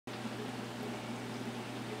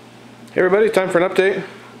Hey everybody, time for an update.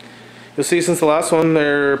 You'll see since the last one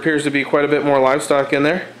there appears to be quite a bit more livestock in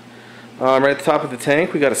there. Right at the top of the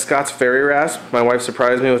tank we got a Scott's Fairy Rasp. My wife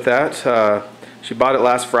surprised me with that. She bought it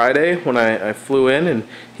last Friday when I flew in, and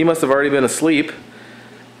he must have already been asleep.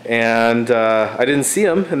 And I didn't see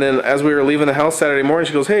him, and then as we were leaving the house Saturday morning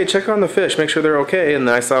she goes, "Hey, check on the fish, make sure they're okay." And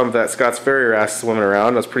then I saw that Scott's Fairy Rasp swimming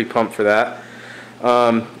around. I was pretty pumped for that.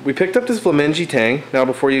 We picked up this Flamingi tang. Now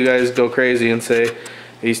before you guys go crazy and say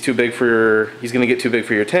he's going to get too big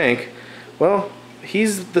for your tank, well,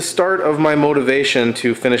 he's the start of my motivation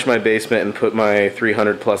to finish my basement and put my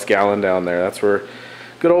 300 plus gallon down there. That's where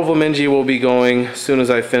good old Flamingi will be going as soon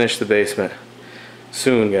as I finish the basement.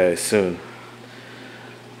 Soon, guys, soon.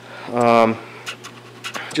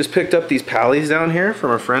 Just picked up these pallies down here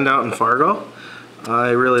from a friend out in Fargo.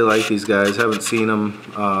 I really like these guys. Haven't seen them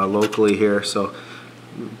locally here, so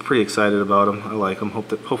I'm pretty excited about them. I like them.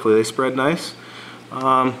 Hopefully they spread nice.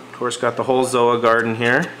 Of course, got the whole Zoa garden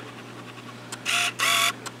here,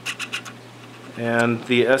 and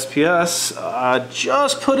the SPS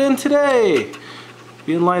just put in today,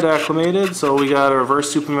 being light acclimated. So we got a reverse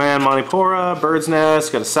Superman Monipora, bird's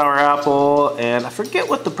nest, got a sour apple, and I forget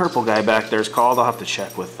what the purple guy back there is called. I'll have to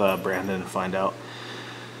check with Brandon and find out.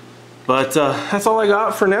 But that's all I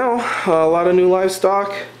got for now. A lot of new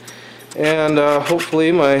livestock, and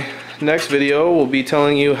hopefully my next video will be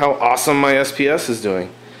telling you how awesome my SPS is doing.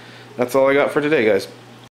 That's all I got for today, guys.